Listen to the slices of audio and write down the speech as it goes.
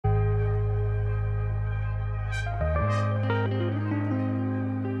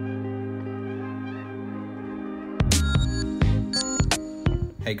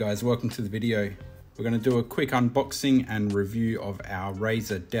Hey guys, welcome to the video. We're going to do a quick unboxing and review of our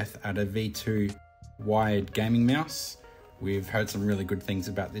RAZER Deathadder V2 wired gaming mouse. We've heard some really good things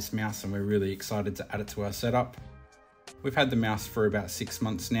about this mouse and we're really excited to add it to our setup. We've had the mouse for about 6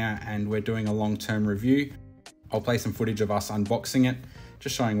 months now and we're doing a long-term review. I'll play some footage of us unboxing it,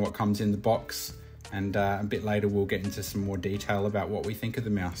 just showing what comes in the box, and a bit later we'll get into some more detail about what we think of the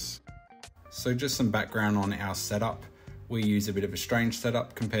mouse. So just some background on our setup. We use a bit of a strange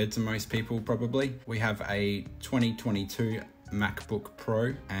setup compared to most people probably. We have a 2022 MacBook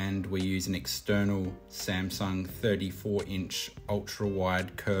Pro and we use an external Samsung 34-inch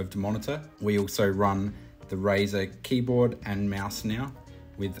ultra-wide curved monitor. We also run the RAZER keyboard and mouse now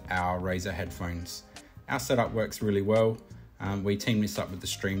with our RAZER headphones. Our setup works really well. We team this up with the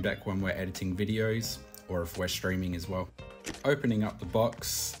Stream Deck when we're editing videos or if we're streaming as well. Opening up the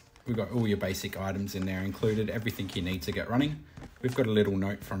box, we've got all your basic items in there included, everything you need to get running. We've got a little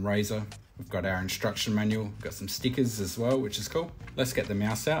note from RAZER. We've got our instruction manual. We've got some stickers as well, which is cool. Let's get the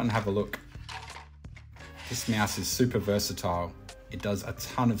mouse out and have a look. This mouse is super versatile. It does a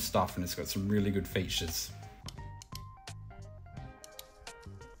ton of stuff and it's got some really good features.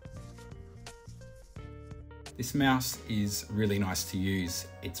 This mouse is really nice to use.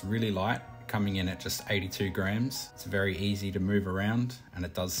 It's really light, coming in at just 82 grams. It's very easy to move around and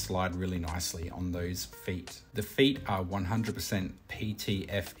it does slide really nicely on those feet. The feet are 100%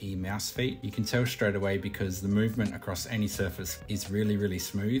 PTFE mouse feet. You can tell straight away because the movement across any surface is really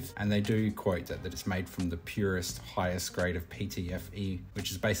smooth, and they do quote that it's made from the purest, highest grade of PTFE,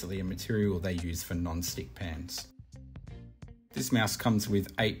 which is basically a material they use for non-stick pans. This mouse comes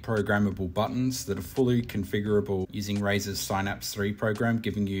with 8 programmable buttons that are fully configurable using RAZER's Synapse 3 program,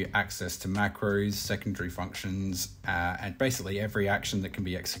 giving you access to macros, secondary functions, and basically every action that can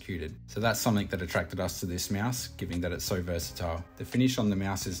be executed. So that's something that attracted us to this mouse, given that it's so versatile. The finish on the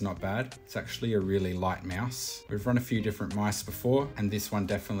mouse is not bad. It's actually a really light mouse. We've run a few different mice before, and this one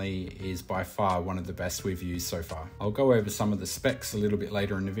definitely is by far one of the best we've used so far. I'll go over some of the specs a little bit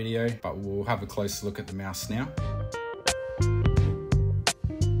later in the video, but we'll have a closer look at the mouse now.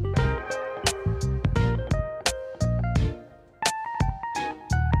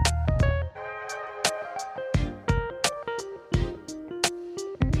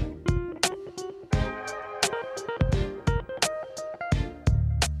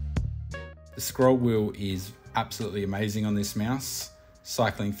 The scroll wheel is absolutely amazing on this mouse.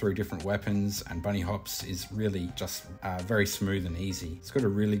 Cycling through different weapons and bunny hops is really just very smooth and easy. It's got a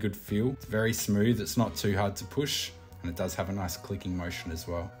really good feel. It's very smooth, it's not too hard to push, and it does have a nice clicking motion as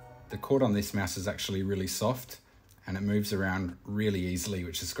well. The cord on this mouse is actually really soft and it moves around really easily,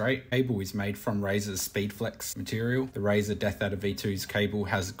 which is great. The cable is made from RAZER's SpeedFlex material. The RAZER Deathadder V2's cable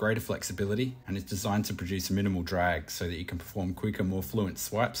has greater flexibility and is designed to produce minimal drag so that you can perform quicker, more fluent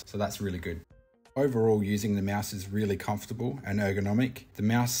swipes, so that's really good. Overall, using the mouse is really comfortable and ergonomic. The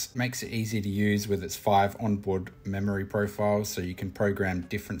mouse makes it easy to use with its 5 onboard memory profiles, so you can program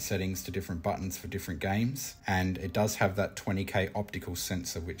different settings to different buttons for different games. And it does have that 20K optical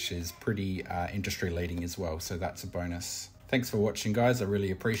sensor, which is pretty industry leading as well, so that's a bonus. Thanks for watching guys, I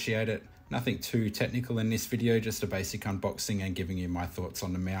really appreciate it. Nothing too technical in this video, just a basic unboxing and giving you my thoughts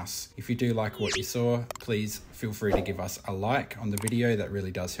on the mouse. If you do like what you saw, please feel free to give us a like on the video, that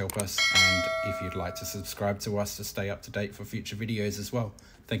really does help us. And if you'd like to subscribe to us to stay up to date for future videos as well.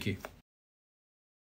 Thank you.